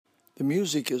The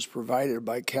music is provided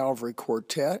by Calvary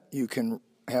Quartet. You can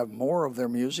have more of their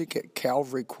music at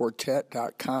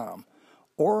calvaryquartet.com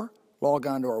or log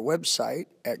on to our website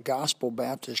at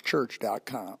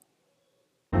gospelbaptistchurch.com.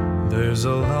 There's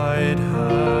a lighthouse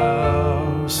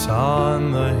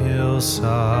on the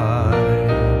hillside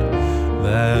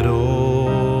that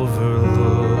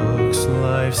overlooks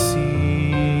life's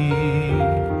sea.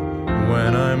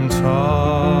 When I'm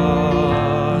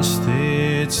tossed,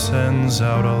 it sends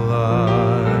out a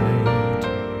light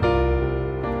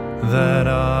that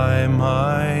I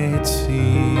might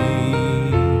see.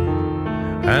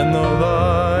 And the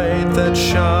light that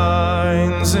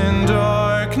shines in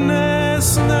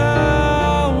darkness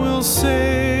now will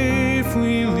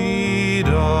safely lead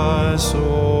us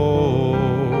o'er.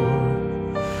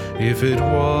 If it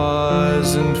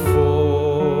wasn't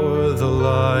for the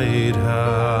lighthouse,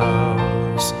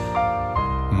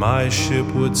 my ship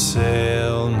would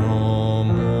sail no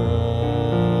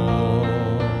more.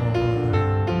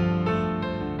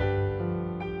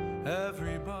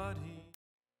 Everybody.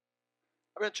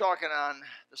 I've been talking on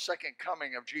the second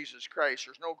coming of Jesus Christ.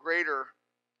 There's no greater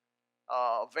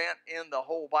event in the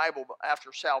whole Bible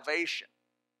after salvation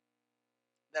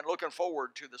than looking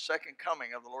forward to the second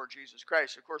coming of the Lord Jesus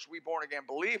Christ. Of course, we born-again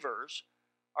believers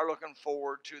are looking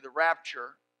forward to the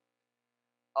rapture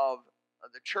of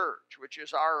the church, which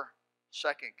is our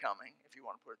second coming, if you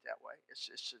want to put it that way.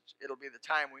 It'll be the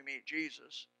time we meet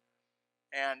Jesus,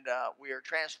 and we are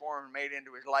transformed and made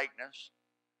into his likeness.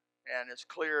 And it's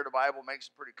clear, the Bible makes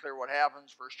it pretty clear what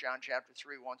happens. 1 John chapter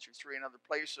 3, 1-3, and other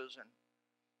places, and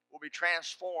we'll be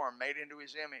transformed, made into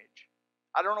his image.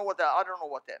 I don't know what that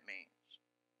means.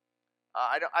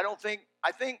 I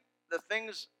think the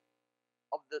things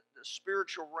of the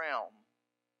spiritual realm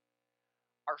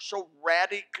are so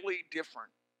radically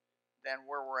different than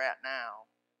where we're at now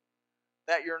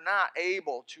that you're not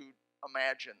able to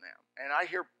imagine them. And I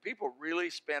hear people really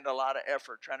spend a lot of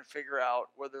effort trying to figure out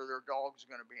whether their dog's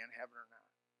going to be in heaven or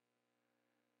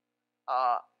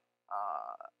not.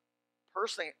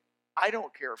 Personally, I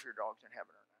don't care if your dog's in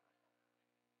heaven or not.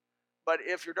 But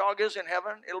if your dog is in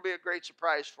heaven, it'll be a great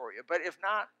surprise for you. But if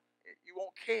not, you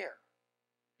won't care.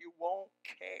 You won't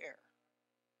care.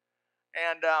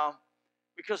 And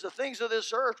because the things of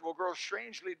this earth will grow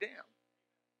strangely dim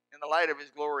in the light of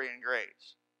his glory and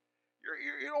grace.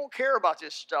 You don't care about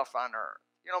this stuff on earth.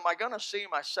 You know, am I going to see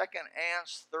my second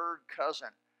aunt's third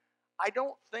cousin? I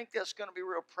don't think that's going to be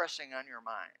real pressing on your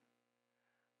mind.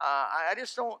 I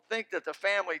just don't think that the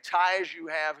family ties you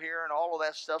have here and all of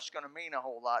that stuff's going to mean a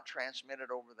whole lot transmitted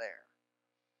over there.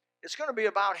 It's going to be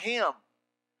about him.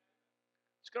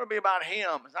 It's going to be about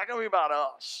him. It's not going to be about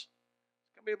us.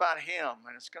 It's going to be about him,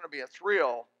 and it's going to be a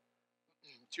thrill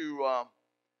to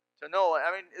know. I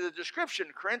mean, the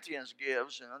description Corinthians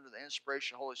gives, and under the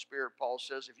inspiration of the Holy Spirit, Paul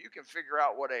says, if you can figure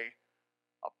out what a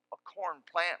corn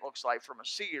plant looks like from a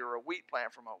seed or a wheat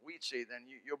plant from a wheat seed, then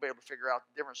you'll be able to figure out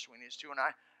the difference between these two. And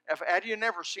had you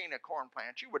never seen a corn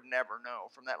plant, you would never know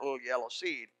from that little yellow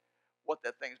seed what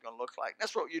that thing's going to look like.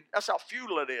 That's how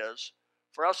futile it is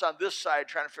for us on this side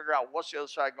trying to figure out what's the other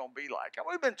side going to be like. And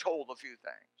we've been told a few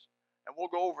things, and we'll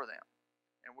go over them.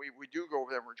 And we do go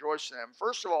over them, rejoice in them.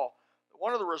 First of all,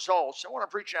 one of the results I want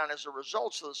to preach on is the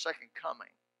results of the second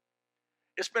coming.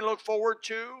 It's been looked forward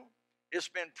to. It's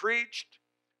been preached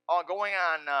going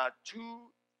on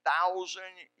 2,000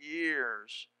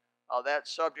 years of that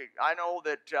subject. I know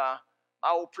that my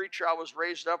old preacher I was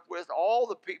raised up with, all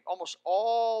the people, almost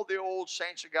all the old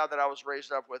saints of God that I was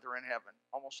raised up with are in heaven.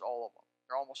 Almost all of them.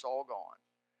 They're almost all gone.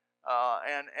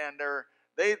 And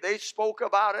they spoke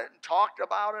about it and talked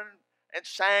about it and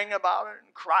sang about it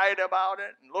and cried about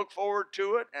it and looked forward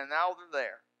to it, and now they're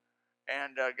there.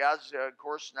 And God's, of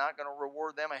course, not going to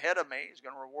reward them ahead of me. He's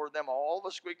going to reward them. All of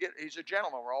us, he's a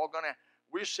gentleman.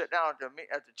 We sit down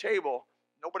at the table.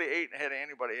 Nobody ate ahead of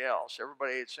anybody else.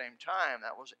 Everybody ate at the same time.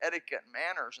 That was etiquette and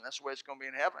manners, and that's the way it's going to be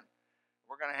in heaven.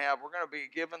 We're going to be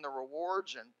given the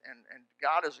rewards, and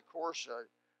God is, of course,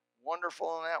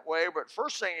 wonderful in that way. But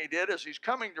first thing he did is he's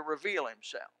coming to reveal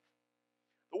himself.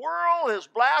 The world has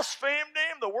blasphemed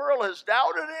him. The world has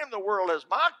doubted him. The world has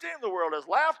mocked him. The world has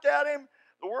laughed at him.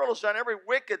 The world has done every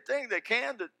wicked thing they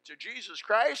can to Jesus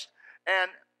Christ. And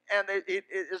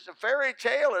it's a fairy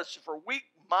tale. It's for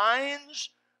weak minds.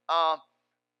 And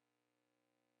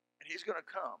he's going to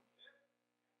come.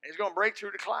 And he's going to break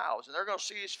through the clouds. And they're going to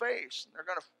see his face. And the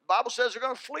Bible says they're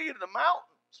going to flee to the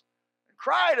mountains and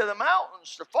cry to the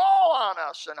mountains to fall on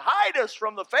us and hide us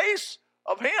from the face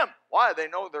of him. Why? They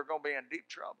know they're going to be in deep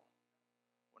trouble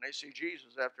when they see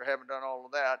Jesus after having done all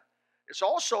of that. It's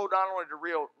also not only to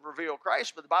reveal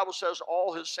Christ, but the Bible says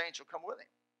all his saints will come with him.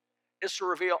 is to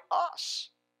reveal us.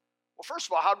 Well, first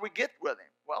of all, how do we get with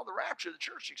him? Well, the rapture of the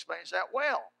church explains that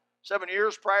well. 7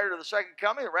 years prior to the second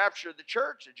coming, the rapture of the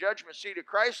church, the judgment seat of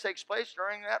Christ takes place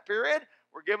during that period.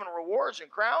 We're given rewards and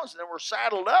crowns, and then we're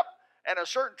saddled up. And at a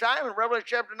certain time in Revelation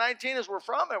chapter 19 is we're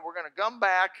from, and we're going to come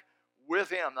back with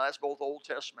him. Now, that's both Old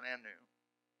Testament and New.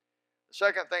 The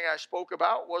second thing I spoke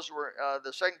about was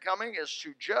the second coming is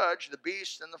to judge the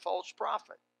beast and the false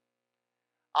prophet.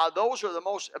 Those are the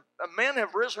most, men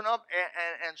have risen up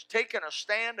and taken a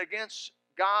stand against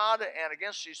God and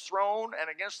against his throne and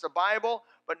against the Bible,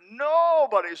 but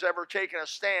nobody's ever taken a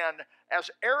stand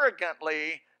as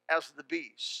arrogantly as the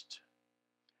beast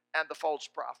and the false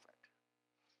prophet.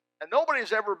 And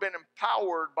nobody's ever been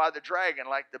empowered by the dragon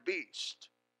like the beast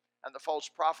and the false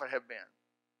prophet have been.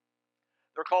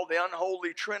 They're called the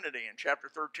unholy trinity in chapter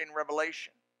 13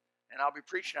 Revelation. And I'll be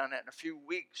preaching on that in a few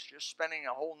weeks, just spending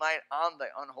a whole night on the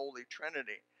unholy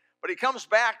trinity. But he comes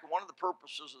back, and one of the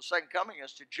purposes of the second coming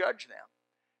is to judge them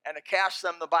and to cast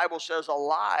them, the Bible says,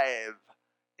 alive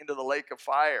into the lake of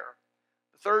fire.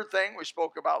 The third thing we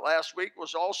spoke about last week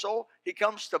was also he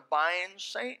comes to bind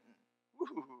Satan.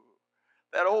 Ooh,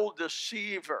 that old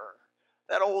deceiver,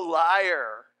 that old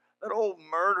liar, that old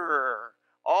murderer.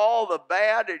 All the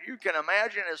bad that you can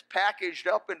imagine is packaged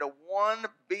up into one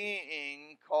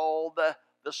being called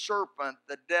the serpent,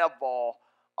 the devil,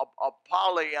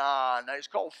 Apollyon. He's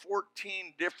called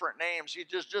 14 different names. He's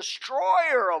just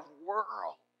destroyer of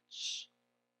worlds.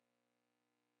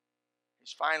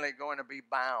 He's finally going to be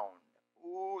bound.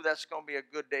 Ooh, that's going to be a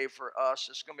good day for us.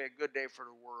 It's going to be a good day for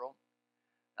the world.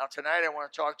 Now tonight I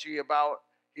want to talk to you about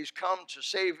he's come to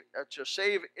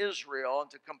save Israel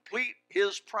and to complete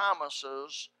his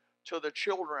promises to the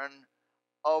children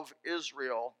of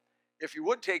Israel. If you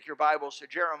would take your Bibles to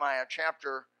Jeremiah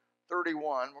chapter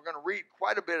 31, we're going to read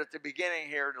quite a bit at the beginning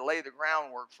here to lay the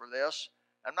groundwork for this.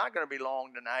 I'm not going to be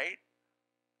long tonight,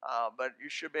 but you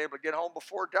should be able to get home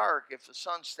before dark if the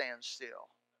sun stands still.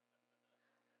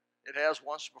 It has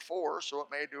once before, so it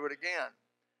may do it again.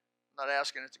 I'm not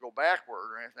asking it to go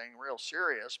backward or anything real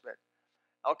serious, but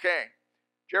okay,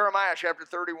 Jeremiah chapter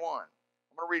 31.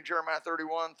 I'm going to read Jeremiah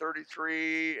 31,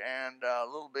 33, and a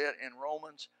little bit in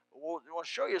Romans. We'll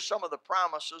show you some of the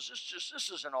promises. This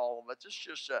isn't all of it. This is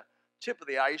just a tip of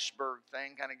the iceberg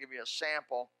thing, kind of give you a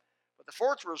sample. But the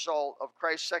fourth result of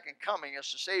Christ's second coming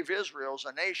is to save Israel as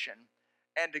a nation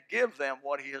and to give them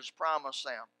what he has promised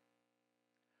them.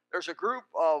 There's a group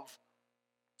of,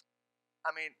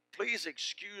 please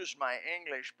excuse my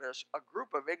English, but it's a group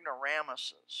of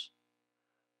ignoramuses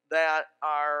that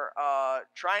are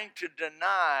trying to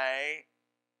deny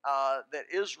that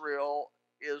Israel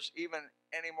is even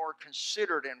any more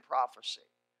considered in prophecy.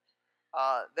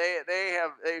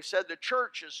 They've said the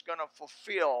church is going to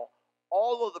fulfill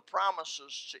all of the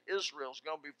promises to Israel is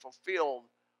going to be fulfilled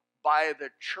by the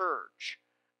church,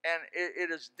 and it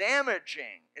is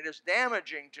damaging. It is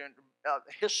damaging to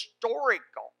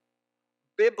historical,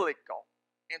 biblical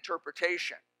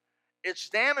interpretation. It's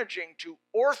damaging to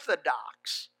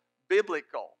orthodox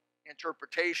biblical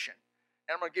interpretation.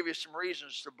 And I'm going to give you some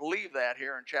reasons to believe that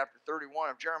here in chapter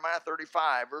 31 of Jeremiah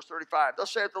 35, verse 35.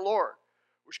 Thus saith the Lord,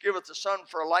 which giveth the sun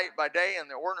for a light by day, and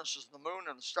the ordinances of the moon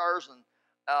and the stars and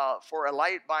for a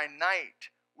light by night,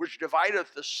 which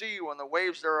divideth the sea when the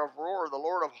waves thereof roar. The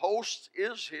Lord of hosts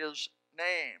is his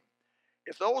name.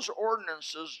 If those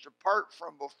ordinances depart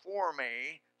from before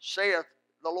me, saith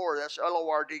the Lord, that's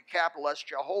L-O-R-D, capital S,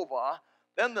 Jehovah,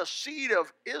 then the seed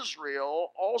of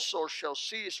Israel also shall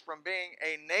cease from being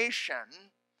a nation.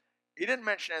 He didn't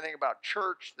mention anything about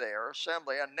church there,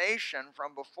 assembly, a nation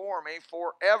from before me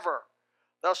forever.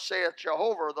 Thus saith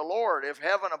Jehovah the Lord, if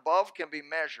heaven above can be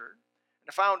measured, and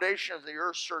the foundation of the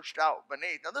earth searched out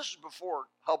beneath. Now this is before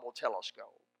Hubble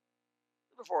telescope.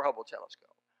 Before Hubble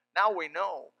telescope. Now we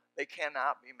know they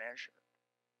cannot be measured.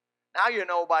 Now you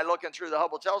know by looking through the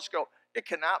Hubble telescope, it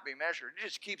cannot be measured. It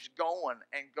just keeps going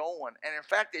and going. And in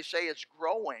fact, they say it's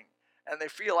growing. And they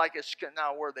feel like it's,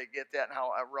 now where they get that and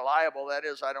how reliable that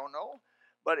is, I don't know.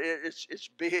 But it's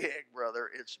big, brother.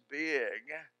 It's big.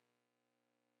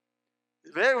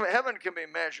 If heaven can be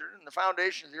measured and the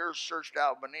foundation of the earth searched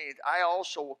out beneath, I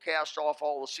also will cast off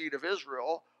all the seed of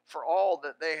Israel for all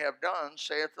that they have done,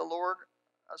 saith the Lord,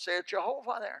 saith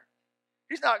Jehovah there.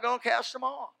 He's not going to cast them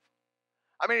off.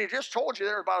 He just told you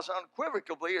there about as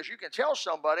unequivocally as you can tell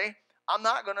somebody, I'm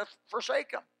not going to forsake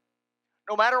them.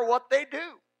 No matter what they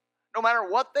do, no matter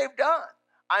what they've done,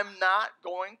 I'm not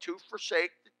going to forsake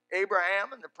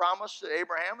Abraham and the promise to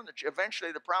Abraham and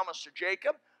eventually the promise to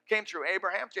Jacob. Came through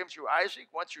Abraham, came through Isaac,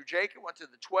 went through Jacob, went to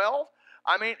the 12.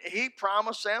 He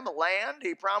promised them the land.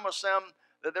 He promised them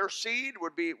that their seed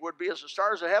would be as the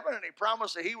stars of heaven, and he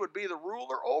promised that he would be the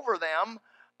ruler over them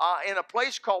in a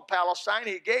place called Palestine.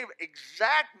 He gave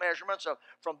exact measurements of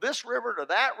from this river to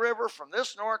that river, from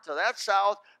this north to that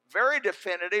south, very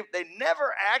definitive. They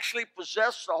never actually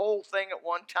possessed the whole thing at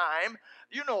one time.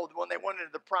 You know, when they went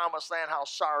into the promised land, how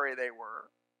sorry they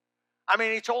were. I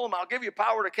mean, he told them, I'll give you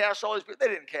power to cast all these people.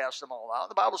 They didn't cast them all out.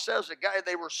 The Bible says that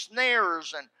they were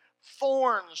snares and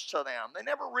thorns to them. They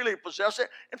never really possessed it.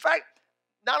 In fact,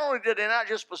 not only did they not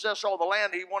just possess all the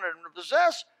land he wanted them to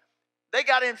possess, they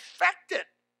got infected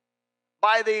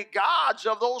by the gods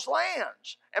of those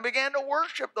lands and began to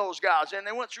worship those gods. And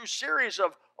they went through a series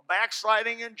of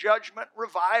backsliding and judgment,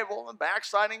 revival, and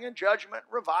backsliding and judgment,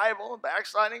 revival, and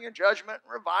backsliding and judgment,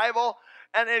 revival.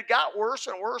 And it got worse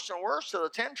and worse and worse till the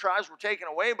 10 tribes were taken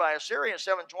away by Assyria in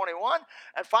 721.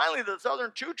 And finally, the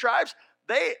southern 2 tribes,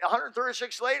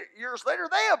 136 years later,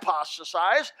 they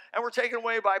apostatized and were taken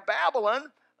away by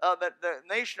Babylon, the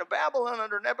nation of Babylon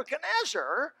under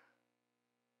Nebuchadnezzar.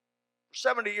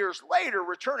 70 years later,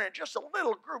 returning just a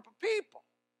little group of people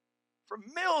from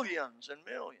millions and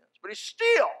millions. But he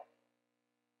still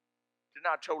did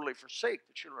not totally forsake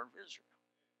the children of Israel.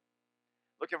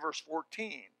 Look at verse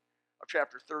 14 of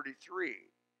chapter 33.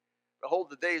 Behold,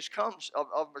 the days comes of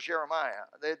Jeremiah.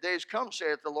 The days come,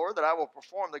 saith the Lord, that I will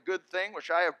perform the good thing which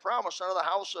I have promised unto the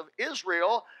house of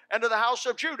Israel and to the house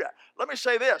of Judah. Let me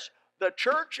say this. The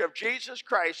church of Jesus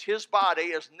Christ, his body,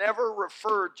 is never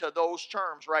referred to those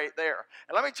terms right there.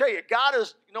 And let me tell you, God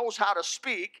knows how to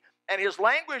speak, and his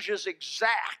language is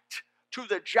exact to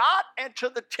the jot and to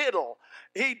the tittle.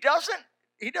 He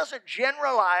doesn't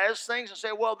generalize things and say,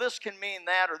 well, this can mean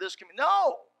that or this can mean.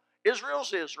 No.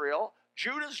 Israel's Israel.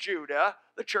 Judah's Judah.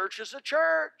 The church is the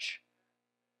church.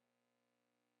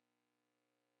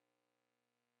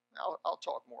 I'll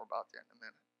talk more about that in a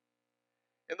minute.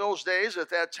 In those days, at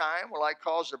that time, will I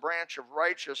cause the branch of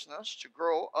righteousness to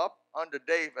grow up unto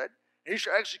David. He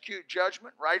shall execute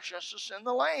judgment, righteousness in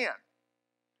the land.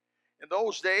 In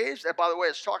those days, and by the way,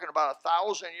 it's talking about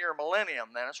 1,000-year millennium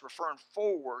then. It's referring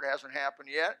forward. It hasn't happened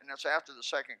yet, and it's after the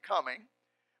second coming.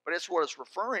 But it's what it's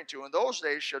referring to. In those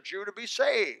days shall Judah be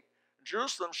saved.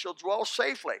 Jerusalem shall dwell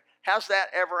safely. Has that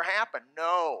ever happened?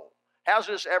 No. Has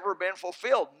this ever been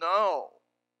fulfilled? No.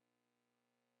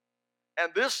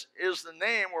 And this is the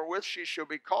name wherewith she shall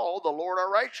be called, the Lord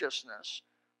our righteousness.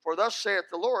 For thus saith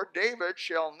the Lord, David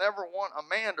shall never want a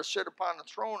man to sit upon the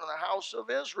throne in the house of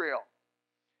Israel.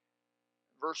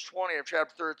 Verse 20 of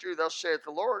chapter 33, thus saith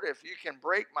the Lord, if you can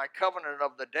break my covenant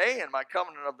of the day and my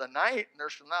covenant of the night, and there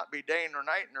shall not be day nor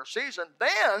night nor season,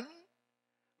 then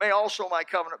may also my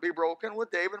covenant be broken with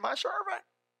David my servant,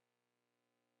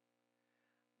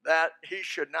 that he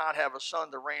should not have a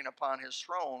son to reign upon his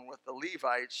throne with the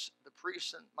Levites, the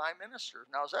priests, and my ministers.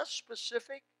 Now, is that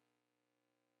specific?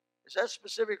 Is that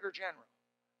specific or general?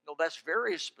 No, that's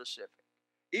very specific.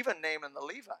 Even naming the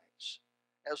Levites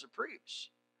as the priests.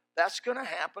 That's going to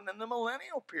happen in the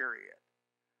millennial period.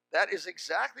 That is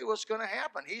exactly what's going to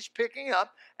happen. He's picking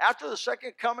up after the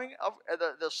second coming of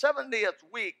the 70th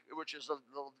week, which is the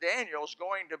Daniel, is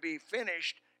going to be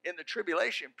finished in the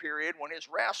tribulation period when his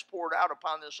wrath poured out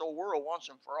upon this whole world once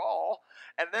and for all.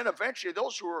 And then eventually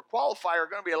those who are qualified are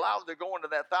going to be allowed to go into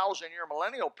that 1,000-year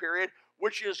millennial period,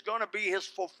 which is going to be his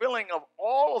fulfilling of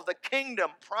all of the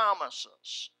kingdom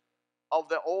promises of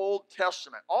the Old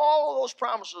Testament. All of those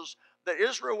promises that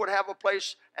Israel would have a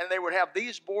place and they would have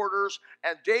these borders,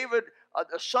 and David,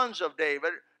 the sons of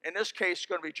David, in this case it's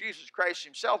going to be Jesus Christ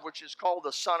himself, which is called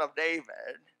the Son of David,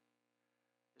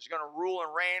 is going to rule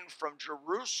and reign from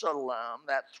Jerusalem,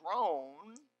 that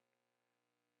throne,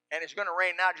 and he's going to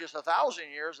reign not just 1,000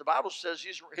 years. The Bible says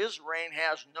his reign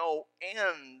has no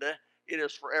end. It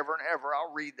is forever and ever.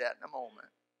 I'll read that in a moment.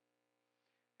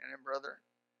 And then, brother,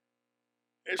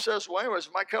 it says, well, anyways,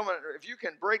 my covenant, if you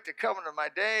can break the covenant of my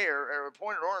day or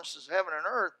appointed ordinances of heaven and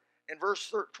earth, in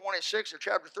verse 26 of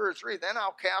chapter 33, then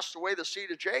I'll cast away the seed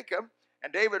of Jacob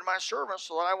and David my servant,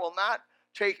 so that I will not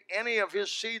take any of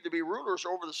his seed to be rulers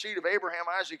over the seed of Abraham,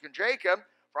 Isaac, and Jacob,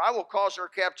 for I will cause their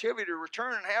captivity to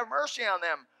return and have mercy on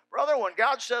them. Brother, when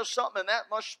God says something in that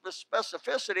much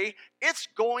specificity, it's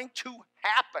going to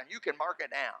happen. You can mark it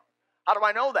down. How do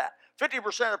I know that? 50%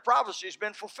 of the prophecy has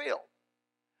been fulfilled.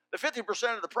 The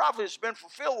 50% of the prophecy that's been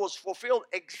fulfilled was fulfilled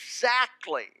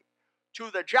exactly to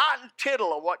the jot and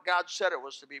tittle of what God said it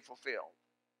was to be fulfilled.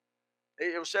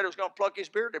 It was said it was going to pluck his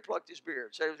beard. They plucked his beard.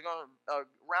 It said it was going to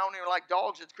round him like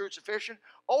dogs at the crucifixion.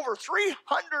 Over 300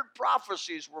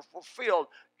 prophecies were fulfilled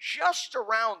just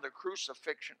around the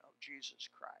crucifixion of Jesus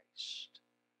Christ.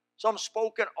 Some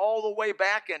spoken all the way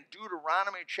back in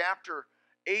Deuteronomy chapter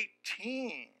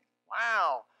 18.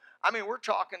 Wow. I mean, we're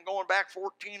talking going back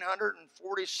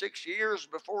 1,446 years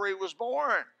before he was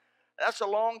born. That's a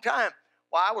long time.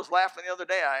 Well, I was laughing the other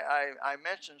day. I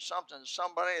mentioned something to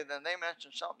somebody, and then they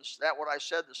mentioned something, that what I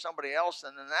said to somebody else,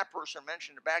 and then that person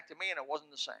mentioned it back to me, and it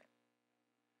wasn't the same.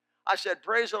 I said,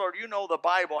 praise the Lord, you know the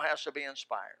Bible has to be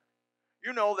inspired.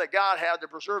 You know that God had to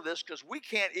preserve this because we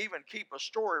can't even keep a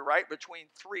story right between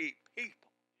three people.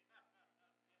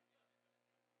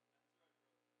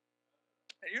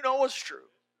 And you know it's true.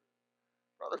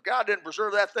 Brother, if God didn't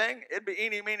preserve that thing, it'd be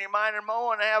eeny, meeny, miny, and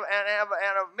moe, and have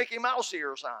Mickey Mouse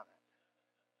ears on it.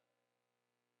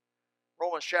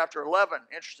 Romans chapter 11,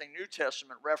 interesting New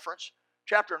Testament reference.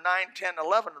 Chapter 9, 10,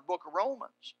 11 of the book of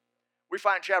Romans. We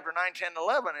find chapter 9, 10,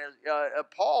 11 is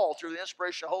Paul, through the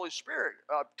inspiration of the Holy Spirit,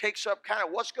 takes up kind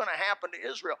of what's going to happen to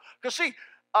Israel. Because see,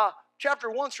 chapter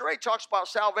 1 through 8 talks about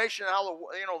salvation and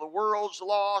how the world's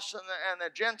lost and the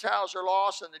Gentiles are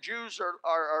lost and the Jews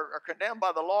are condemned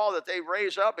by the law that they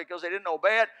raise up because they didn't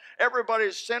obey it.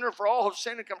 Everybody's sinner, for all have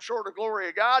sinned and come short of the glory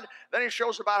of God. Then he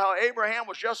shows about how Abraham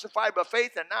was justified by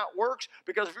faith and not works,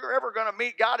 because if you're ever going to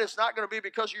meet God, it's not going to be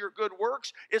because of your good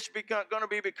works. It's going to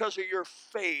be because of your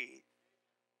faith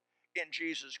in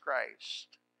Jesus Christ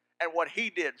and what he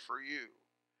did for you.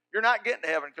 You're not getting to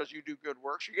heaven because you do good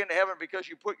works. You're getting to heaven because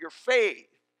you put your faith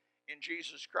in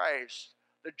Jesus Christ.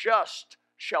 The just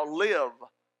shall live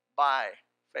by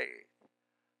faith.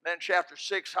 Then chapter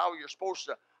 6, how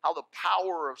the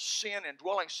power of sin,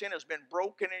 indwelling sin, has been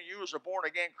broken in you as a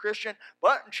born-again Christian.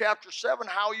 But in chapter 7,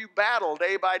 how you battle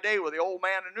day by day with the old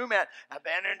man and new man. And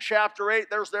then in chapter 8,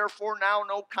 there's therefore now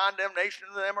no condemnation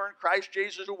to them who are in Christ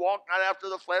Jesus, who walk not after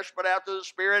the flesh, but after the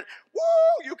Spirit.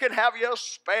 Woo! You can have you a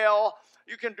spell.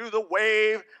 You can do the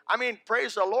wave. I mean,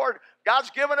 praise the Lord.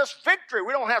 God's given us victory.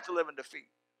 We don't have to live in defeat.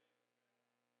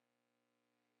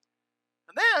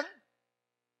 And then,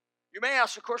 you may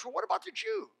ask the question, well, what about the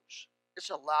Jews? It's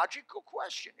a logical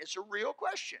question. It's a real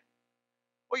question.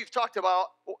 Well, you've talked about,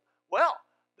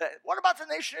 what about the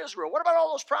nation of Israel? What about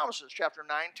all those promises? Chapter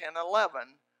 9, 10, 11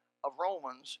 of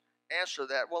Romans answer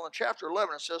that. Well, in chapter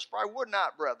 11 it says, for I would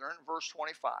not, brethren, verse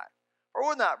 25, for I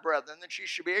would not, brethren, that ye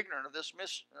should be ignorant of this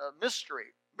mystery.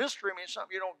 Mystery means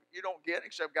something you don't get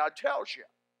except God tells you.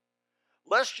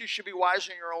 Lest you should be wise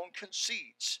in your own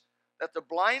conceits, that the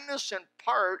blindness in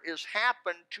part is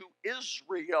happened to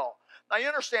Israel. Now you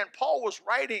understand, Paul was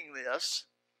writing this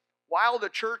while the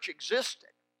church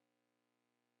existed.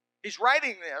 He's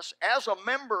writing this as a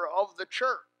member of the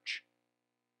church.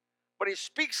 But he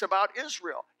speaks about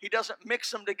Israel. He doesn't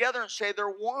mix them together and say they're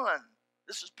one.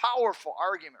 This is powerful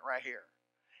argument right here.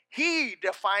 He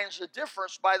defines the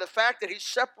difference by the fact that he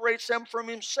separates them from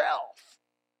himself.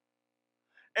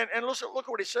 And look at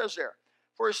what he says there.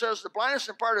 For he says, the blindness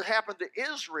in part has happened to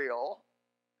Israel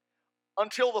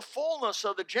until the fullness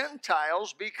of the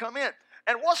Gentiles be come in.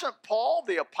 And wasn't Paul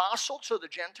the apostle to the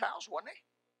Gentiles, wasn't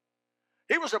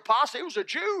he? He was an apostle. He was a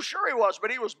Jew, sure he was,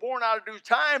 but he was born out of due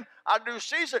time, out of due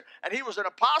season, and he was an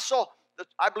apostle.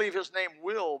 I believe his name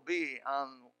will be on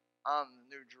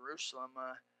the New Jerusalem.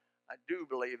 I do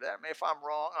believe that. I mean, if I'm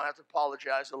wrong, I'll have to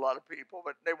apologize to a lot of people,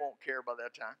 but they won't care by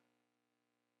that time.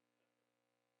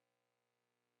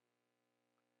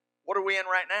 What are we in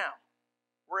right now?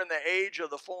 We're in the age of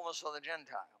the fullness of the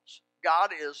Gentiles.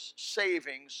 God is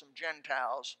saving some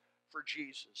Gentiles for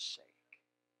Jesus' sake.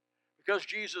 Because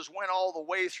Jesus went all the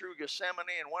way through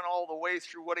Gethsemane and went all the way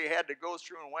through what he had to go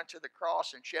through and went to the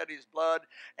cross and shed his blood.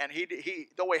 And he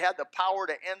though he had the power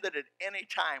to end it at any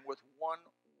time with one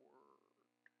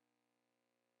word.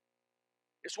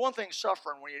 It's one thing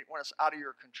suffering when it's out of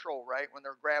your control, right? When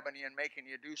they're grabbing you and making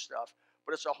you do stuff.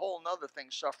 But it's a whole nother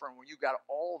thing suffering when you got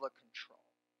all the control.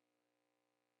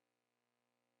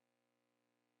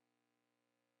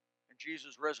 And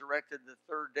Jesus resurrected the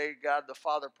third day, God the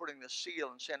Father putting the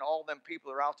seal and saying all them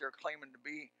people are out there claiming to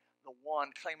be the one,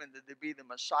 claiming to be the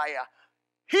Messiah.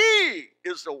 He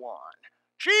is the one.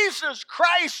 Jesus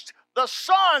Christ, the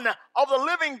Son of the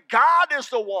living God, is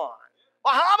the one.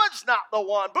 Muhammad's not the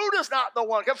one. Buddha's not the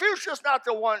one. Confucius not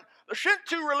the one. The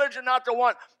Shinto religion not the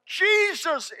one.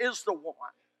 Jesus is the one.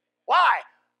 Why?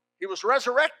 He was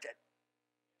resurrected.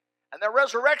 And that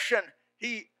resurrection,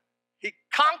 he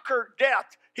conquered death.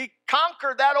 He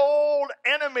conquered that old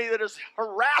enemy that has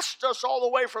harassed us all the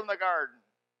way from the garden.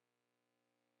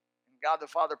 And God the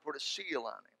Father put a seal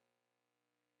on him.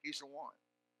 He's the one.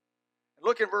 And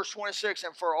look at verse 26.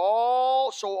 And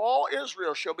all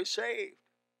Israel shall be saved.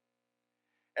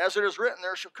 As it is written,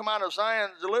 there shall come out of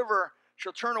Zion the deliverer,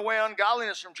 shall turn away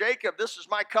ungodliness from Jacob. This is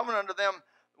my covenant unto them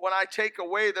when I take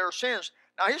away their sins.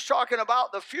 Now he's talking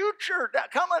about the future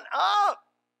coming up.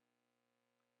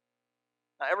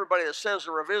 Now everybody that says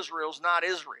they're of Israel is not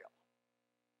Israel.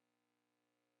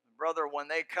 brother, when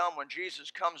they come, when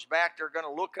Jesus comes back, they're going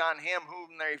to look on him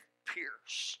whom they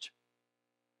pierced.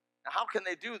 Now, how can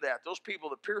they do that? Those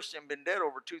people that pierced him have been dead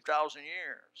over 2,000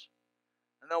 years.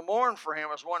 And they'll mourn for him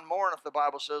as one mourneth, the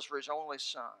Bible says, for his only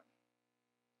son.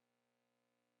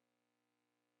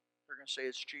 They're going to say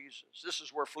it's Jesus. This is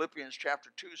where Philippians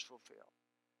chapter 2 is fulfilled.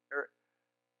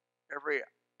 Every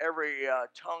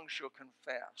tongue shall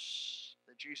confess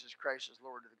that Jesus Christ is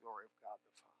Lord to the glory of God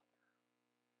the Father.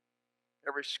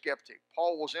 Every skeptic.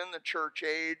 Paul was in the church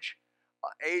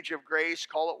age of grace,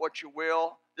 call it what you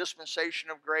will, dispensation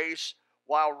of grace,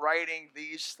 while writing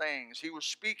these things. He was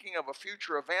speaking of a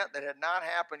future event that had not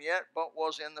happened yet, but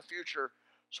was in the future.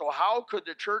 So how could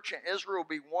the church in Israel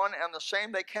be one and the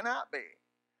same? They cannot be.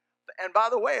 And by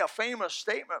the way, a famous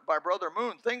statement by Brother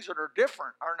Moon, things that are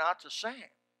different are not the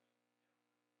same.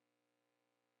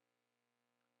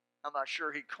 I'm not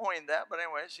sure he coined that, but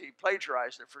anyways, he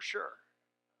plagiarized it for sure.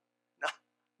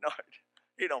 No,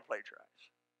 he don't plagiarize,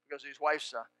 because his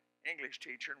wife's an English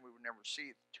teacher, and we would never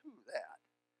see to that.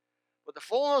 But the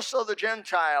fullness of the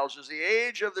Gentiles is the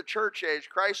age of the church age,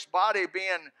 Christ's body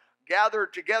being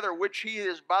gathered together, which he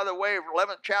is, by the way,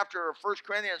 11th chapter of 1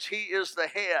 Corinthians, he is the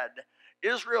head.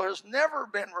 Israel has never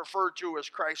been referred to as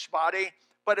Christ's body,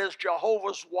 but as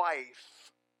Jehovah's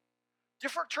wife.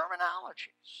 Different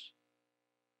terminologies.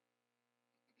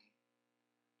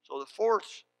 So the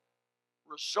fourth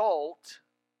result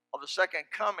of the second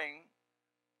coming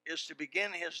is to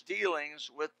begin his dealings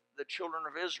with the children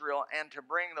of Israel and to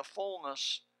bring the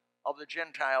fullness of the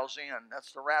Gentiles in.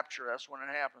 That's the rapture. That's when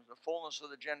it happens. The fullness of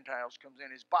the Gentiles comes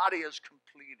in. His body is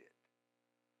completed.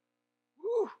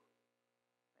 Woo!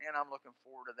 And I'm looking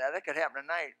forward to that. That could happen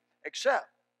tonight, except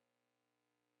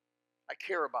I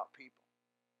care about people.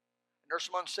 And there's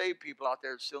some unsaved people out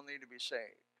there that still need to be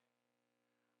saved.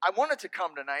 I want it to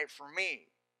come tonight for me,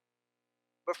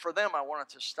 but for them I want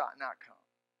it to not come.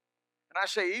 And I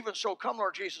say, even so, come,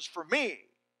 Lord Jesus, for me.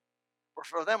 But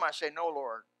for them I say, no,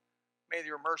 Lord, may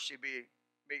your mercy be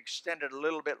extended a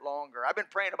little bit longer. I've been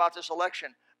praying about this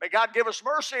election. May God give us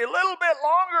mercy a little bit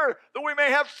longer, that we may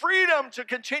have freedom to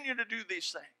continue to do these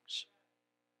things.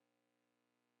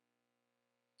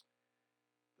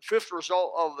 The fifth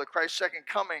result of the Christ's second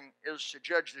coming is to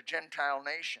judge the Gentile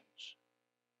nations.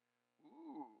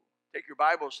 Take your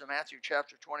Bibles to Matthew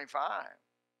chapter 25.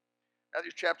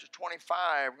 Matthew chapter 25,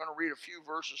 we're going to read a few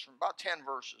verses from about 10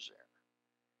 verses there.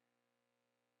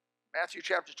 Matthew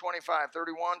chapter 25,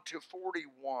 31 to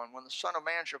 41. When the Son of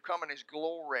Man shall come in his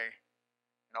glory,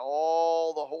 and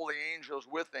all the holy angels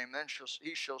with him, then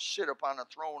he shall sit upon the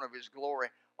throne of his glory.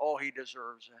 Oh, he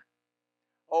deserves it.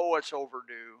 Oh, it's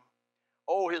overdue.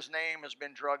 Oh, his name has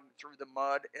been dragged through the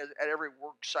mud at every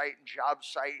work site and job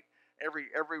site.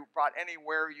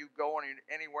 Anywhere you go, and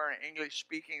anywhere in English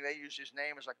speaking, they use his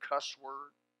name as a cuss word.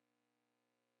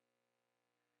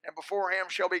 And before him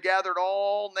shall be gathered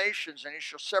all nations, and he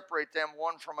shall separate them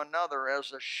one from another,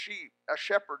 as a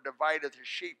shepherd divideth his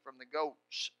sheep from the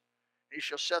goats. He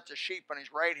shall set the sheep on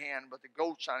his right hand, but the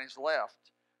goats on his left.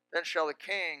 Then shall the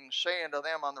king say unto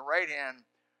them on the right hand,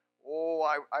 oh,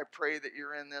 I pray that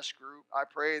you're in this group. I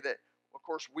pray that, of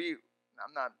course,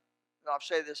 I'll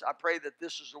say this, I pray that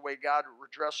this is the way God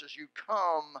addresses you.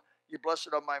 Come, ye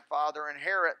blessed of my Father,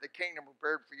 inherit the kingdom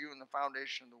prepared for you in the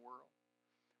foundation of the world.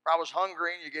 For I was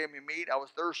hungry, and you gave me meat. I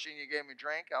was thirsty, and you gave me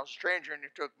drink. I was a stranger, and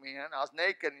you took me in. I was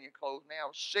naked, and you clothed me. I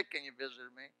was sick, and you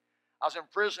visited me. I was in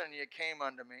prison, and you came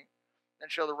unto me. Then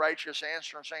shall the righteous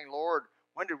answer, and saying, Lord,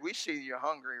 when did we see you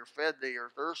hungry, or fed thee,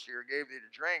 or thirsty, or gave thee to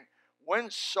drink?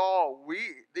 When saw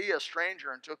we thee a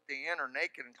stranger, and took thee in, or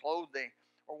naked, and clothed thee?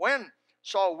 Or when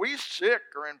saw we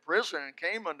sick or in prison and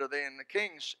came unto thee? And the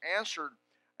king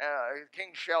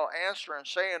shall answer and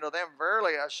say unto them,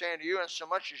 verily I say unto you,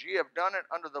 insomuch as ye have done it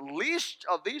unto the least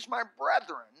of these my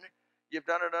brethren, ye have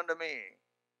done it unto me.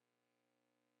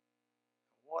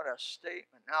 What a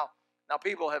statement. Now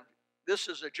people have, this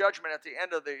is a judgment at the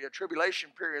end of the tribulation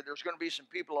period. There's going to be some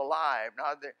people alive.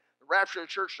 Now the rapture of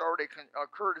the church already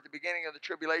occurred at the beginning of the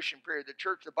tribulation period. The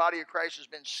church, the body of Christ, has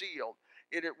been sealed.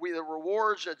 The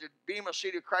rewards at the Bema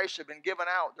seat of Christ have been given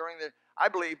out during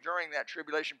that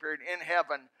tribulation period in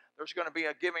heaven. There's going to be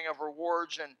a giving of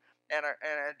rewards and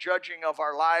a judging of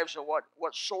our lives of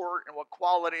what sort and what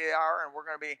quality they are. And we're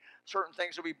going to be, certain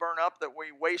things will be burned up that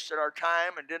we wasted our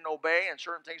time and didn't obey, and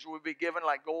certain things will be given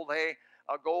like gold,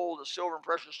 silver, and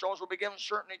precious stones will be given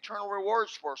certain eternal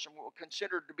rewards for us, and what we're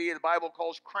considered to be, the Bible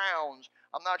calls crowns.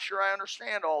 I'm not sure I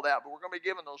understand all that, but we're going to be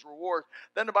given those rewards.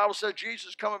 Then the Bible says Jesus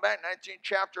is coming back, 19th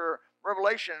chapter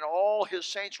Revelation, and all his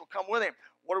saints will come with him.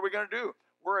 What are we going to do?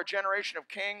 We're a generation of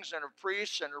kings and of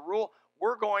priests and to rule.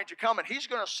 We're going to come, and he's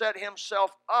going to set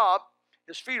himself up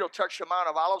His feet will touch the Mount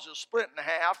of Olives. It'll split in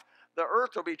half. The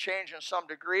earth will be changed in some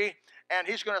degree. And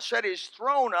he's going to set his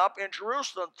throne up in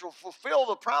Jerusalem to fulfill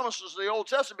the promises of the Old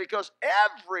Testament, because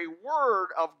every word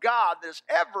of God that's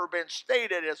ever been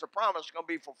stated as a promise is going to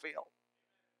be fulfilled.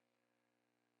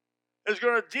 Is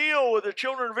going to deal with the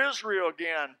children of Israel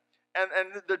again.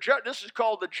 And this is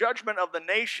called the judgment of the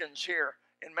nations here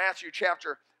in Matthew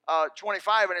chapter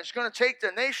 25. And it's going to take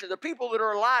the nation, the people that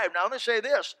are alive. Now let me say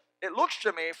this. It looks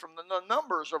to me from the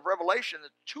numbers of Revelation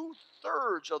that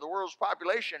 2/3 of the world's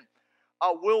population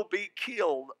will be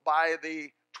killed by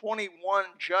the 21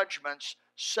 judgments,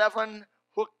 7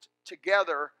 hooked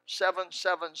together,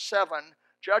 777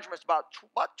 judgments. About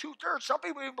 2/3. Some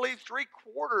people even believe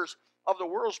 3/4 of the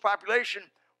world's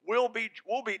population will be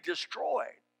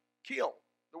destroyed, killed.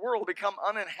 The world will become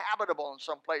uninhabitable in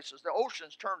some places. The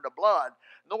oceans turn to blood,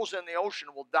 and those in the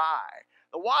ocean will die.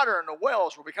 The water in the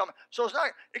wells will become, so it's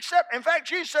not, except, in fact,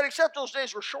 Jesus said, except those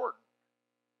days were shortened,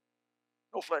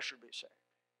 no flesh would be saved.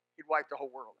 He'd wipe the whole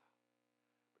world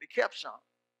out. But he kept some.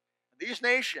 These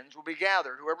nations will be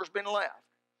gathered, whoever's been left.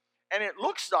 And it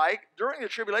looks like during the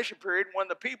tribulation period, when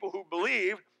the people who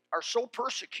believe are so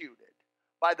persecuted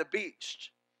by the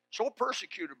beast, so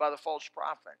persecuted by the false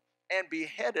prophet, and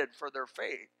beheaded for their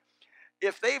faith,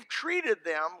 if they've treated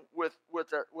them with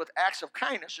acts of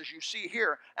kindness, as you see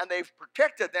here, and they've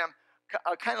protected them,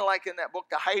 kind of like in that book,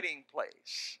 The Hiding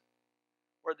Place,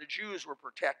 where the Jews were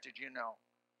protected,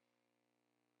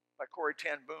 by Corrie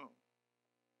ten Boom.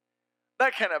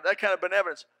 That kind of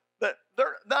benevolence. That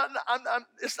they're not.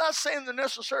 It's not saying they're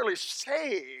necessarily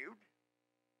saved,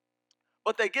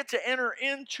 but they get to enter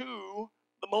into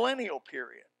the millennial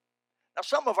period. Now,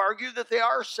 some have argued that they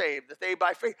are saved, that they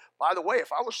by faith. By the way,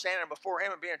 if I was standing before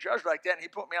him and being judged like that, and he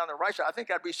put me on the right side, I think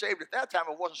I'd be saved at that time.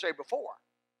 I wasn't saved before.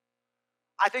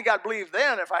 I think I'd believe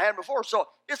then if I hadn't before. So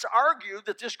it's argued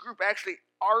that this group actually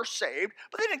are saved,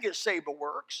 but they didn't get saved by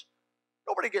works.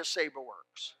 Nobody gets saved by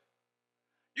works.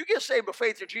 You get saved by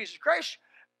faith in Jesus Christ.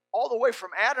 All the way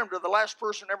from Adam to the last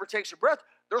person who ever takes a breath,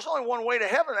 there's only one way to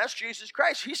heaven, that's Jesus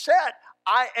Christ. He said,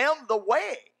 I am the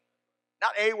way.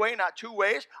 Not a way, not two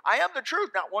ways. I am the truth,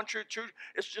 not one truth.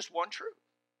 It's just one truth.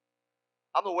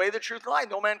 I'm the way, the truth, and life.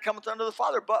 No man cometh unto the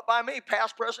Father but by me,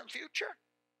 past, present, future.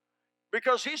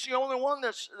 Because he's the only one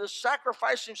that's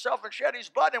sacrificed himself and shed his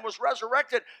blood and was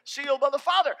resurrected, sealed by the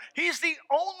Father. He's the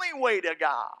only way to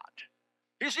God.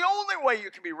 He's the only way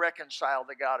you can be reconciled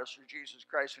to God is through Jesus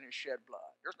Christ and his shed blood.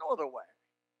 There's no other way.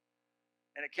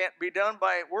 And it can't be done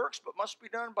by works, but must be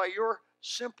done by your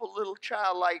simple little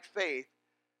childlike faith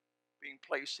being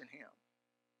placed in him.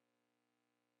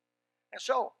 And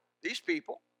so, these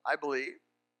people, I believe,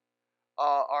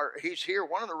 he's here.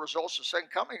 One of the results of the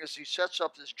second coming is he sets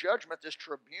up this judgment, this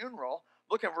tribunal.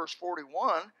 Look in verse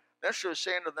 41. Then shall he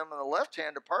say unto them on the left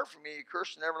hand, depart from me, ye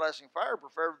cursed, in everlasting fire,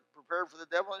 prepared for the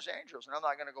devil and his angels. And I'm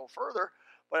not going to go further,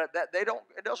 but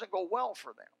it doesn't go well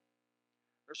for them.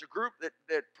 There's a group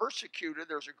that persecuted.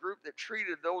 There's a group that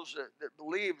treated those that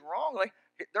believed wrongly.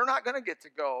 They're not going to get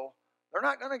to go. They're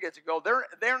not going to get to go.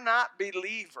 They're not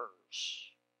believers.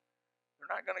 They're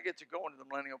not going to get to go into the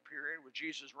millennial period with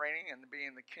Jesus reigning and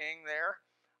being the king there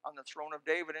on the throne of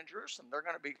David in Jerusalem. They're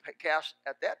going to be cast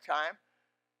at that time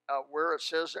where it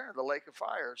says there, the lake of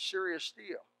fire, serious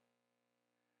steel.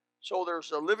 So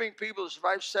there's a living people that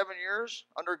survived 7 years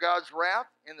under God's wrath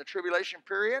in the tribulation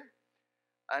period.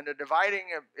 And the dividing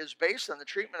is based on the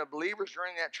treatment of believers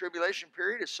during that tribulation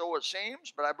period, is so it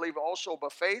seems, but I believe also by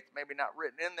faith, maybe not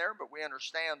written in there, but we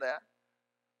understand that.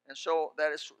 And so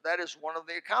that is one of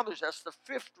the accomplishments. That's the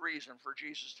fifth reason for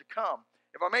Jesus to come.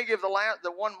 If I may give the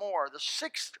one more, the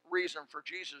sixth reason for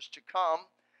Jesus to come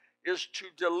is to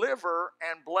deliver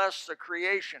and bless the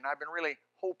creation. I've been really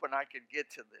hoping I could get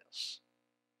to this.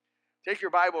 Take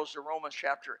your Bibles to Romans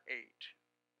chapter 8.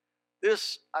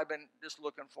 This I've been just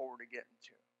looking forward to getting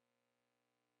to.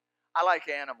 I like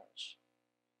animals.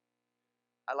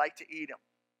 I like to eat them.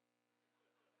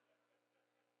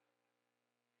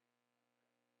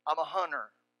 I'm a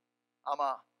hunter.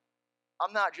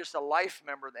 I'm not just a life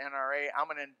member of the NRA,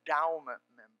 I'm an endowment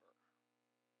member.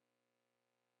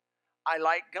 I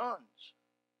like guns.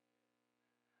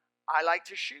 I like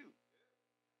to shoot.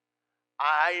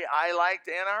 I like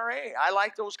the NRA. I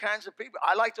like those kinds of people.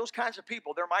 I like those kinds of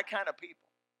people. They're my kind of people.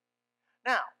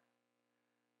 Now,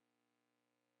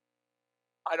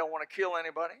 I don't want to kill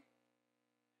anybody.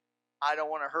 I don't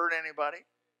want to hurt anybody.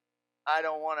 I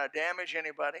don't want to damage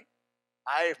anybody.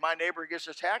 If my neighbor gets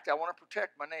attacked, I want to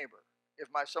protect my neighbor. If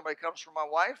somebody comes for my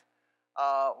wife,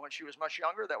 when she was much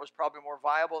younger, that was probably more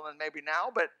viable than maybe now,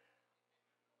 but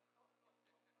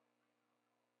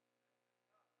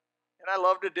And I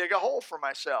love to dig a hole for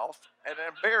myself and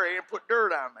then bury and put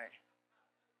dirt on me.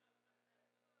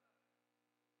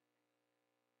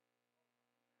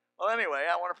 Well, anyway,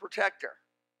 I want to protect her,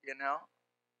 you know.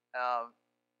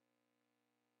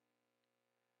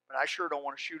 But I sure don't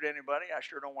want to shoot anybody. I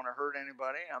sure don't want to hurt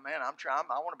anybody. I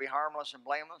want to be harmless and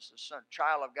blameless, a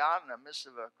child of God in the midst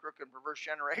of a crooked and perverse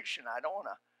generation. I don't want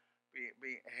to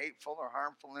be hateful or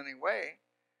harmful in any way.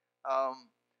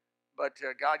 But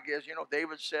God gives,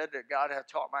 David said that God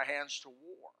hath taught my hands to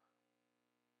war.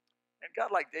 And God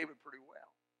liked David pretty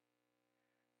well.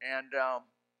 And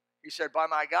he said, by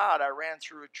my God, I ran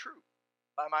through a troop.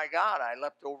 By my God, I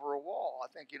leapt over a wall. I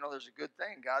think, there's a good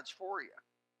thing. God's for you.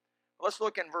 Let's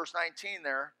look in verse 19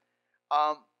 there.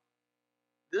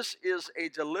 This is a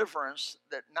deliverance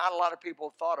that not a lot of people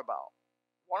have thought about.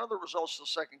 One of the results of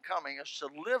the second coming is to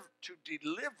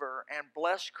deliver and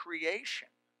bless creation.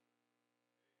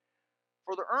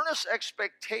 For the earnest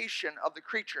expectation of the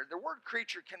creature, the word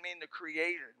creature can mean the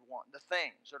created one, the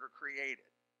things that are created,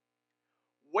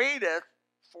 waiteth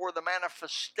for the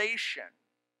manifestation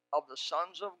of the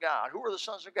sons of God. Who are the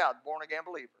sons of God? Born again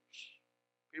believers.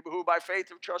 People who by faith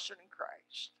have trusted in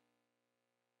Christ.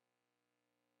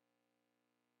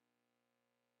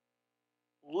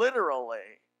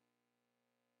 Literally,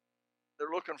 they're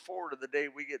looking forward to the day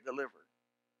we get delivered.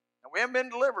 And we haven't been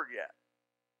delivered yet.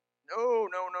 No.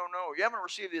 You haven't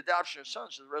received the adoption of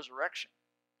sons to the resurrection.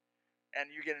 And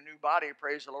you get a new body,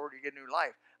 praise the Lord, you get new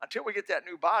life. Until we get that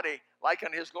new body, like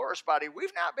unto his glorious body,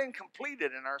 we've not been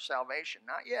completed in our salvation.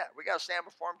 Not yet. We got to stand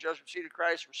before him, judgment seat of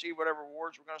Christ, receive whatever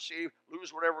rewards we're going to see,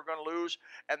 lose whatever we're going to lose,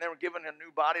 and then we're given a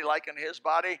new body like unto his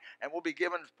body, and we'll be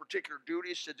given particular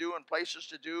duties to do and places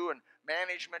to do and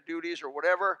management duties or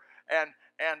whatever. And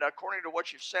according to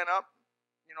what you've sent up,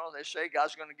 they say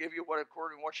God's going to give you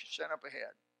according to what you sent up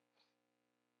ahead.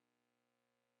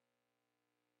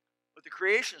 But the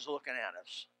creation's looking at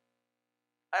us.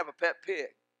 I have a pet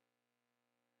pig.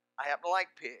 I happen to like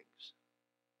pigs.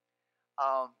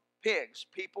 Pigs,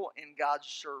 people in God's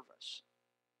service.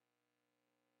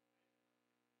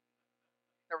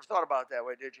 Never thought about it that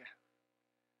way, did you?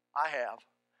 I have.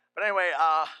 But anyway,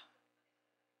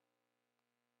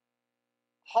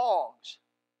 hogs,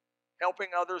 helping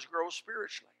others grow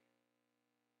spiritually.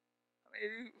 I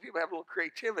mean, people have a little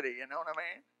creativity, you know what I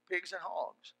mean? Pigs and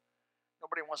hogs.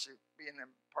 Nobody wants to be in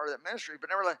part of that ministry, but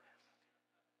nevertheless,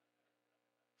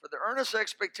 for the earnest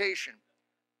expectation,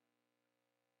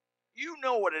 you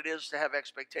know what it is to have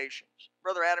expectations.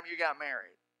 Brother Adam, you got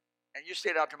married, and you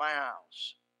stayed out to my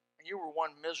house, and you were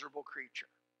one miserable creature.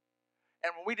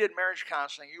 And when we did marriage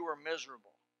counseling, you were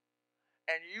miserable.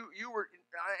 And you were,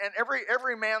 and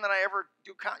every man that I ever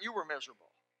do, you were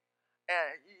miserable.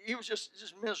 And he was just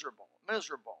miserable.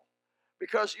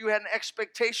 Because you had an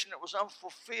expectation that was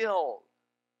unfulfilled.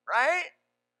 Right?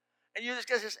 And you just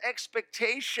get this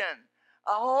expectation.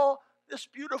 Oh, this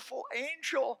beautiful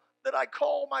angel that I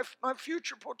call my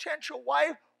future potential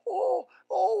wife. Oh,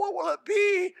 what will it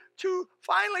be to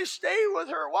finally stay with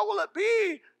her? What will it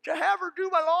be to have her do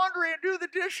my laundry and do the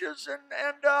dishes and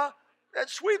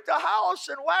sweep the house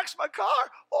and wax my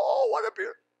car? Oh, what a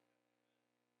beauty.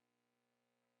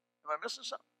 Am I missing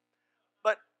something?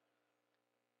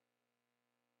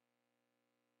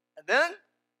 And then,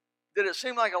 did it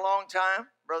seem like a long time,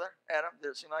 Brother Adam? Did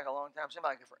it seem like a long time? It seemed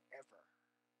like forever.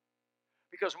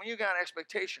 Because when you got an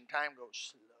expectation, time goes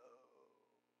slow.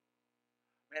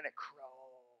 Man, it crawls.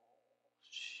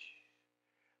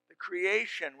 The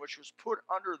creation, which was put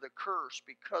under the curse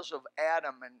because of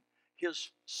Adam and his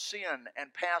sin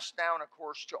and passed down, of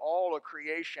course, to all of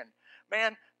creation.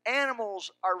 Man,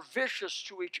 animals are vicious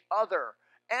to each other.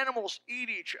 Animals eat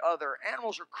each other.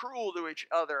 Animals are cruel to each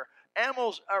other.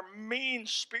 Animals are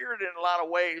mean-spirited in a lot of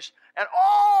ways. And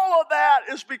all of that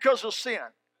is because of sin.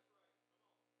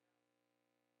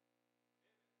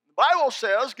 The Bible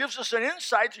says, gives us an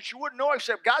insight that you wouldn't know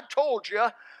except God told you,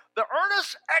 the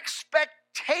earnest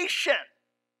expectation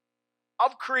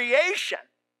of creation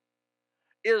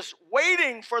is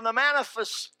waiting for the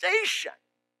manifestation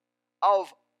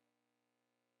of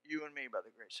you and me by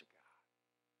the grace of God.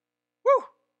 Woo!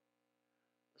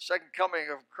 The second coming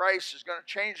of Christ is going to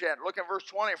change that. Look at verse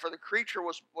 20. For the creature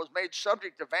was made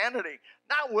subject to vanity,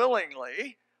 not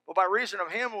willingly, but by reason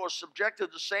of him who was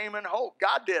subjected the same in hope.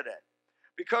 God did it.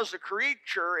 Because the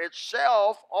creature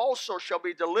itself also shall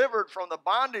be delivered from the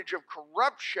bondage of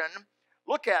corruption,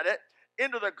 look at it,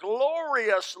 into the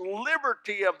glorious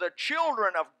liberty of the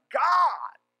children of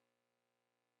God.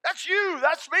 That's you,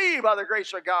 that's me, by the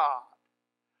grace of God.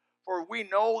 For we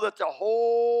know that the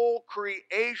whole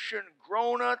creation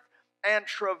groaneth and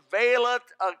travaileth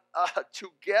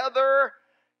together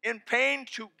in pain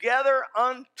together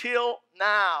until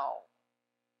now.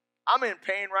 I'm in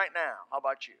pain right now. How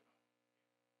about you?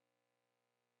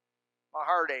 My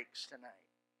heart aches tonight.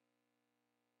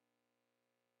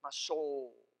 My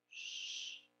soul's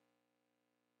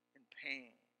in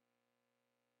pain.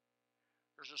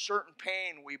 There's a certain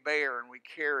pain we bear and we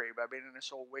carry by being in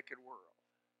this old wicked world.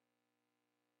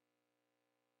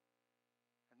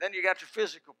 And then you got your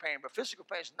physical pain, but physical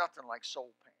pain is nothing like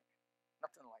soul pain.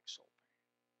 Nothing like soul pain.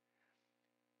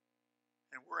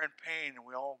 And we're in pain and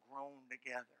we all groan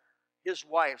together. His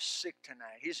wife's sick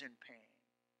tonight. He's in pain.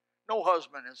 No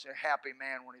husband is a happy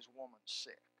man when his woman's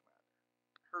sick.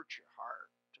 It hurts your heart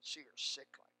to see her sick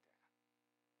like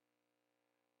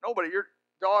that. Nobody, your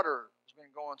daughter has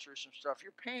been going through some stuff.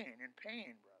 You're in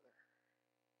pain, brother.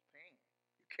 Pain.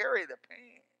 You carry the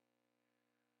pain.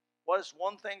 What is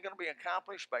one thing going to be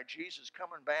accomplished by Jesus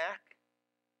coming back?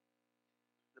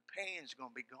 The pain's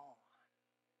going to be gone.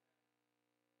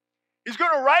 He's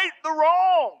going to right the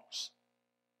wrongs.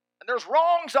 And there's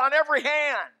wrongs on every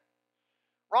hand.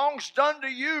 Wrongs done to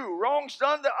you, wrongs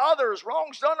done to others,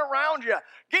 wrongs done around you.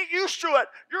 Get used to it.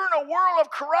 You're in a world of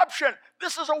corruption.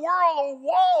 This is a world of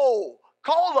woe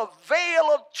called the Vale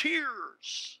of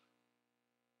Tears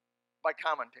by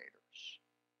commentators.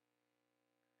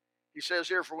 He says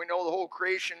here, for we know the whole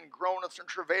creation groaneth and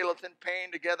travaileth in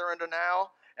pain together unto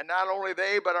now. And not only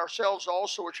they, but ourselves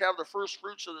also, which have the first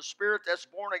fruits of the Spirit, that's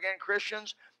born again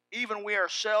Christians, even we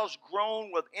ourselves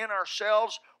groan within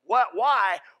ourselves.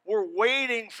 Why? We're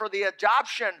waiting for the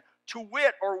adoption, to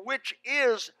wit, or which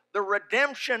is the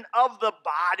redemption of the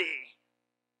body.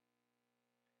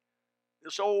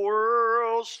 This old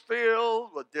world's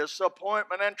filled with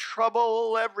disappointment and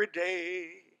trouble every day.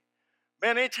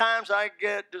 Many times I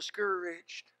get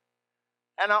discouraged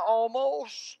and I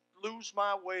almost lose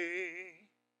my way.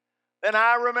 Then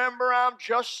I remember I'm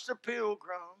just a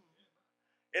pilgrim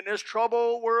in this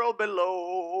troubled world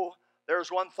below.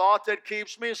 There's one thought that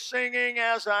keeps me singing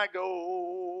as I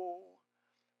go.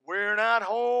 We're not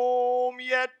home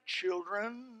yet,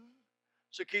 children,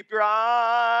 so keep your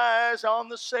eyes on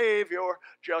the Savior.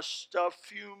 Just a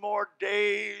few more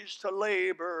days to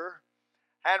labor,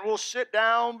 and we'll sit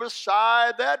down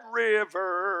beside that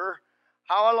river.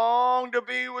 How I long to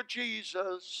be with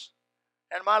Jesus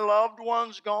and my loved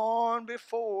ones gone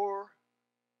before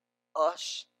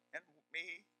us and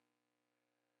me.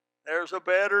 There's a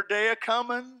better day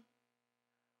a-coming.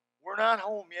 We're not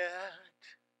home yet.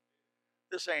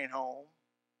 This ain't home.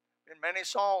 Been many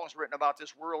songs written about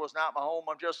this world is not my home.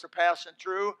 I'm just a passing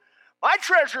through. My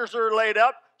treasures are laid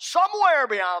up somewhere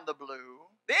beyond the blue.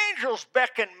 The angels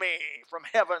beckon me from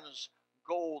heaven's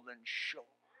golden shore.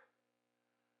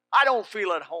 I don't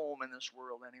feel at home in this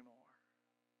world anymore.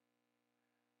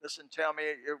 Listen, tell me,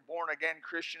 you're born again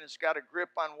Christian has got a grip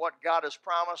on what God has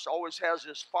promised, always has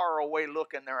this faraway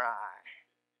look in their eye.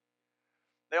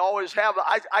 They always have,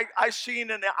 I seen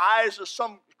in the eyes of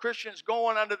some Christians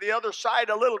going onto the other side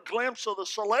a little glimpse of the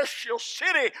celestial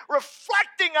city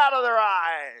reflecting out of their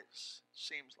eyes, it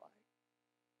seems like.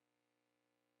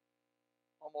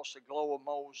 Almost the glow of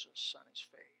Moses on his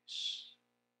face.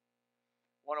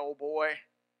 One old boy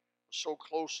was so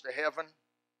close to heaven.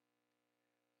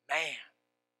 Man,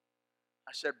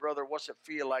 I said, brother, what's it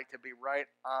feel like to be right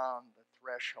on the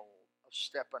threshold of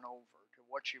stepping over to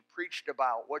what you've preached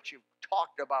about, what you've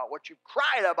talked about, what you've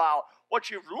cried about, what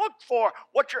you've looked for,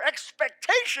 what your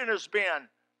expectation has been?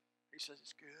 He says,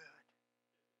 it's good.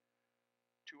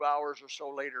 2 hours or so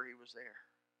later, he was there.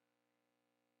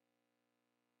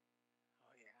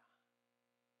 Oh,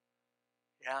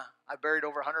 yeah. Yeah, I buried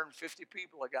over 150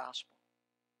 people of gospel.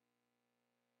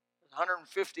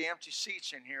 150 empty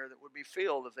seats in here that would be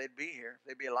filled if they'd be here, if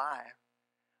they'd be alive.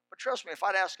 But trust me, if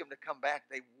I'd ask them to come back,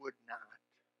 they would not.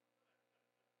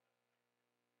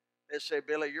 They'd say,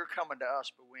 Billy, you're coming to us,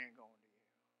 but we ain't going to you.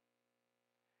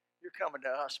 You're coming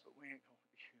to us, but we ain't going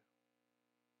to you.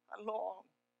 I long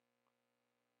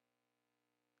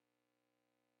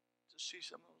to see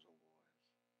some of those old boys.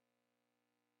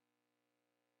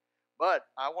 But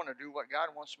I want to do what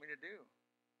God wants me to do.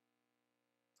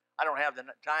 I don't have the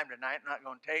time tonight. I'm not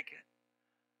going to take it.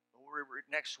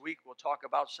 Next week, we'll talk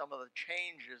about some of the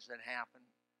changes that happen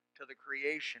to the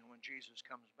creation when Jesus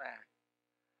comes back.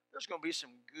 There's going to be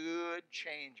some good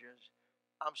changes.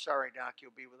 I'm sorry, Doc,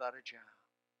 you'll be without a job.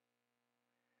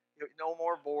 No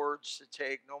more boards to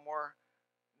take. No more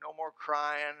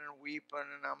crying and weeping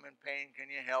and I'm in pain.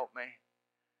 Can you help me?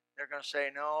 They're going to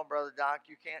say, no, Brother Doc,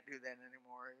 you can't do that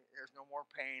anymore. There's no more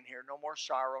pain here. No more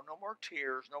sorrow. No more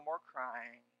tears. No more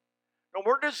crying. No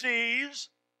more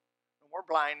disease, no more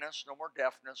blindness, no more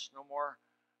deafness, no more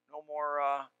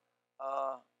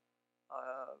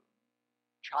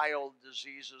child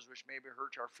diseases, which maybe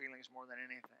hurt our feelings more than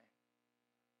anything.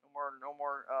 No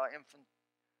more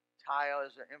infantile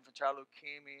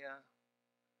leukemia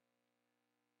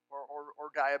or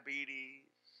diabetes.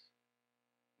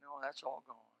 No, that's all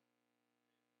gone.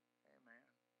 Amen.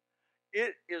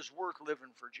 It is worth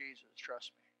living for Jesus,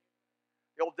 trust me.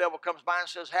 The old devil comes by and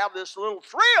says, have this little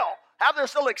thrill, have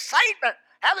this little excitement,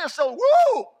 have this little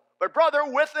woo. But brother,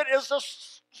 with it is the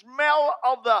smell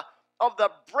of the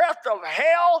breath of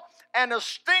hell and the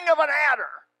sting of an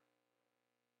adder.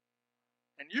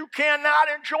 And you cannot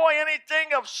enjoy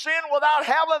anything of sin without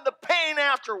having the pain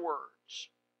afterwards.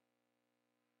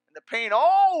 And the pain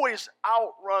always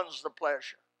outruns the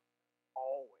pleasure.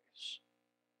 Always.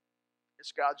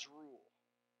 It's God's rule.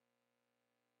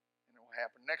 And it will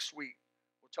happen. Next week,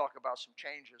 we'll talk about some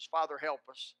changes. Father, help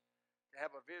us to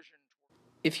have a vision.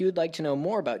 If you would like to know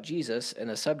more about Jesus and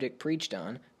the subject preached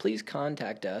on, please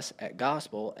contact us at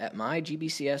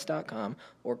gospel@mygbcs.com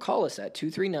or call us at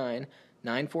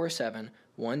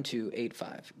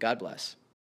 239-947-1285. God bless.